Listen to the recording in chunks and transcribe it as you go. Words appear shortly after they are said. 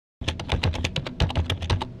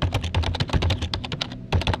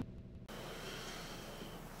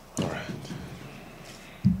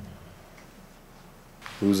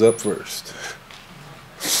Who's up first?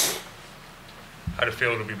 How'd it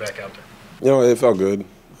feel to be back out there? It felt good.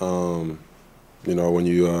 When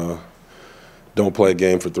you don't play a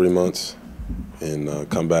game for 3 months and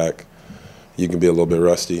come back, you can be a little bit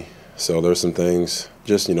rusty. So there's some things,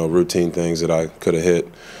 just, routine things that I could have hit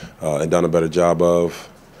and done a better job of.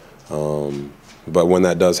 But when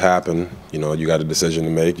that does happen, you got a decision to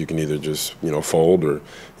make. You can either just, fold or,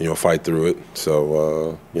 fight through it.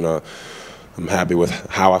 So, I'm happy with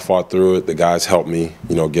how I fought through it. The guys helped me,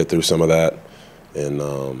 get through some of that.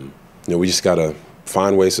 And, we just got to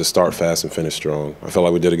find ways to start fast and finish strong. I felt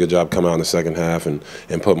like we did a good job coming out in the second half and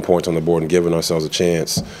putting points on the board and giving ourselves a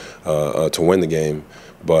chance to win the game.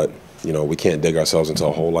 But, we can't dig ourselves into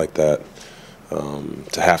a hole like that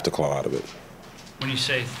to have to claw out of it. When you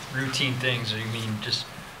say routine things, do you mean just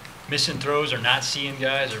missing throws or not seeing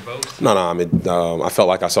guys or both? No, I mean, I felt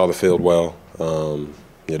like I saw the field well.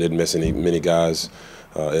 Didn't miss many guys,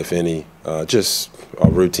 if any. Just a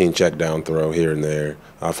routine check down throw here and there.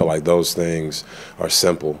 I feel like those things are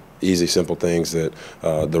simple, easy, simple things that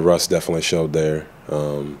the rust definitely showed there.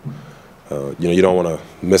 You don't want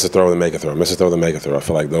to miss a throw and make a throw, miss a throw and make a throw. I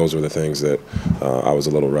feel like those were the things that I was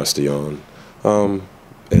a little rusty on.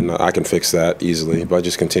 And I can fix that easily by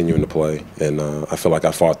just continuing to play. And I feel like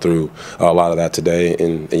I fought through a lot of that today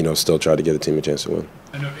and, still tried to give the team a chance to win.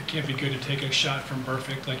 I know it can't be good to take a shot from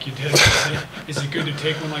perfect like you did. Is it good to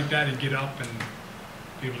take one like that and get up and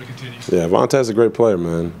be able to continue? Yeah, Vontae's a great player,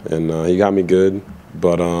 man. And he got me good.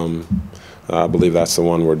 But I believe that's the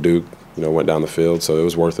one where Duke, went down the field, so it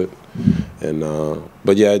was worth it. And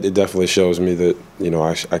but yeah, it definitely shows me that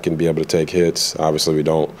I can be able to take hits. Obviously, we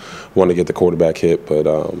don't want to get the quarterback hit, but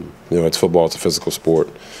it's football; it's a physical sport,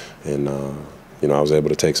 and I was able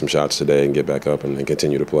to take some shots today and get back up and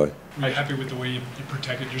continue to play. Are you happy with the way you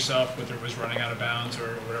protected yourself, whether it was running out of bounds or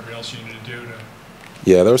whatever else you needed to do?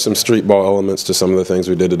 Yeah, there were some street ball elements to some of the things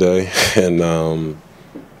we did today, and.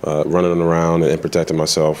 Running around and protecting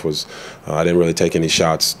myself was I didn't really take any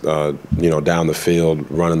shots down the field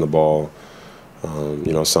running the ball,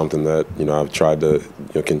 something that I've tried to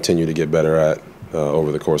continue to get better at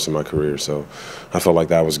over the course of my career. So I felt like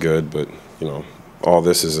that was good, but all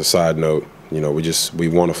this is a side note. We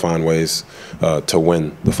want to find ways to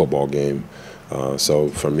win the football game. So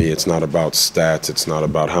for me, it's not about stats. It's not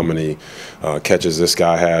about how many catches this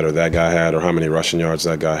guy had or that guy had or how many rushing yards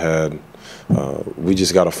that guy had. We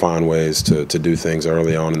just got to find ways to do things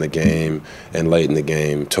early on in the game and late in the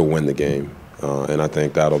game to win the game, and I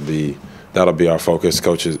think that'll be our focus.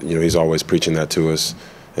 Coach is, he's always preaching that to us,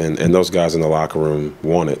 and those guys in the locker room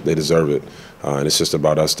want it. They deserve it, and it's just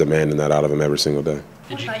about us demanding that out of them every single day.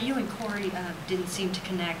 What about you and Corey didn't seem to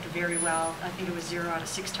connect very well? I think it was 0 out of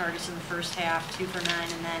 6 targets in the first half, 2 for 9,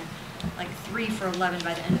 and then like 3 for 11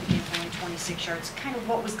 by the end of the game for only 26 yards. Kind of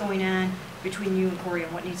what was going on between you and Corey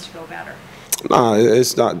and what needs to go better? No,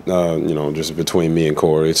 it's not, just between me and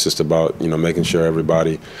Corey. It's just about, making sure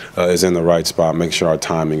everybody is in the right spot, making sure our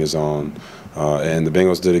timing is on. And the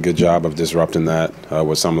Bengals did a good job of disrupting that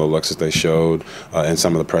with some of the looks that they showed and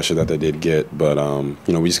some of the pressure that they did get. But,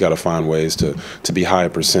 we just got to find ways to be higher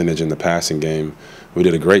percentage in the passing game. We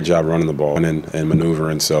did a great job running the ball and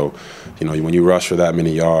maneuvering. So, when you rush for that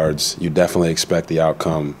many yards, you definitely expect the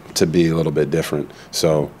outcome to be a little bit different.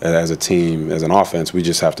 So as a team, as an offense, we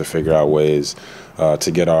just have to figure out ways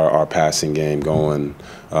to get our passing game going,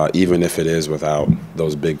 even if it is without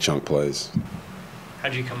those big chunk plays. How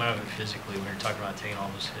did you come out of it physically when you're talking about taking all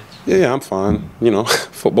those hits? Yeah, I'm fine.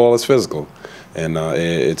 Football is physical, and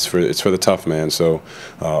it's for the tough man. So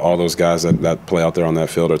all those guys that play out there on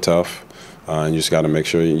that field are tough, and you just got to make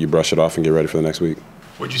sure you brush it off and get ready for the next week.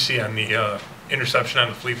 What'd you see on the interception on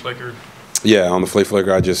the flea flicker? Yeah, on the flea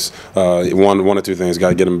flicker, I just one or two things: got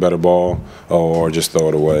to get him a better ball, or just throw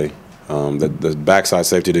it away. The backside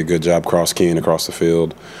safety did a good job cross-keying across the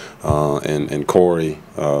field, and Corey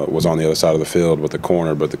was on the other side of the field with the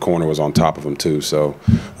corner, but the corner was on top of him too. So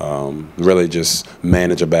really just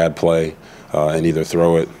manage a bad play and either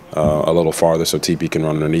throw it a little farther so TP can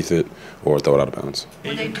run underneath it or throw it out of bounds.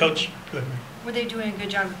 Coach, were they doing a good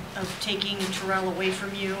job of taking Terrell away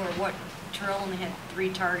from you, or what? Terrell only had 3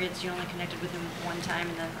 targets. You only connected with him 1 time,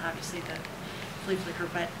 and then obviously the flea flicker.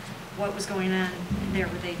 But what was going on there?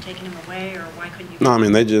 Were they taking him away, or why couldn't you? No, I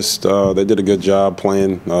mean, they just they did a good job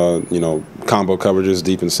playing, combo coverages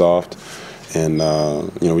deep and soft. And,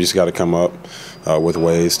 we just got to come up with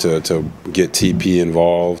ways to get TP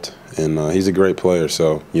involved. And he's a great player,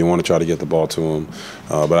 so you want to try to get the ball to him.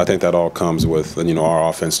 But I think that all comes with, our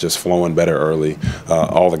offense just flowing better early.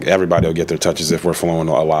 Everybody will get their touches if we're flowing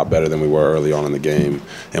a lot better than we were early on in the game.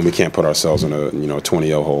 And we can't put ourselves in a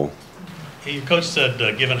 20-0 hole. Hey, your coach said,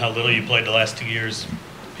 given how little you played the last 2 years,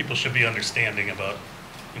 people should be understanding about,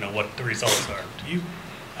 what the results are.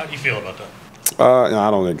 How do you feel about that? I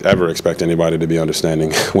don't ever expect anybody to be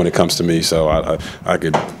understanding when it comes to me, so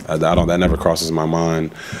that never crosses my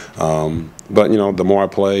mind. But the more I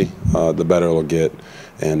play, the better it'll get,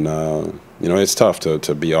 and it's tough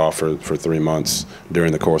to be off for 3 months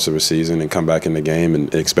during the course of a season and come back in the game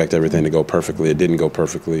and expect everything to go perfectly. It didn't go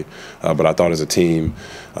perfectly, but I thought as a team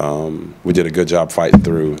we did a good job fighting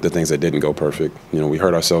through the things that didn't go perfect. We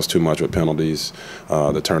hurt ourselves too much with penalties,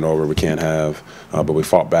 the turnover we can't have, but we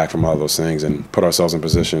fought back from all those things and put ourselves in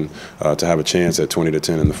position to have a chance at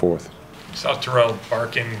 20-10 in the fourth. Saw Terrell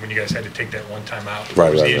barking when you guys had to take that one time out. Right,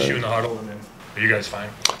 What was right, the right. issue in the huddle? And then, are you guys fine?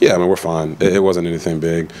 Yeah, I mean, we're fine. It wasn't anything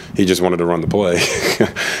big. He just wanted to run the play,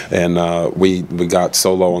 and we got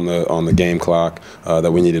so low on the game clock that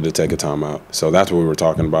we needed to take a timeout. So that's what we were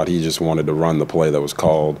talking about. He just wanted to run the play that was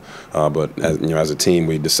called, but as a team,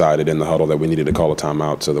 we decided in the huddle that we needed to call a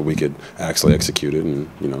timeout so that we could actually execute it,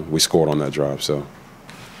 and we scored on that drive. So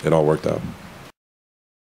it all worked out.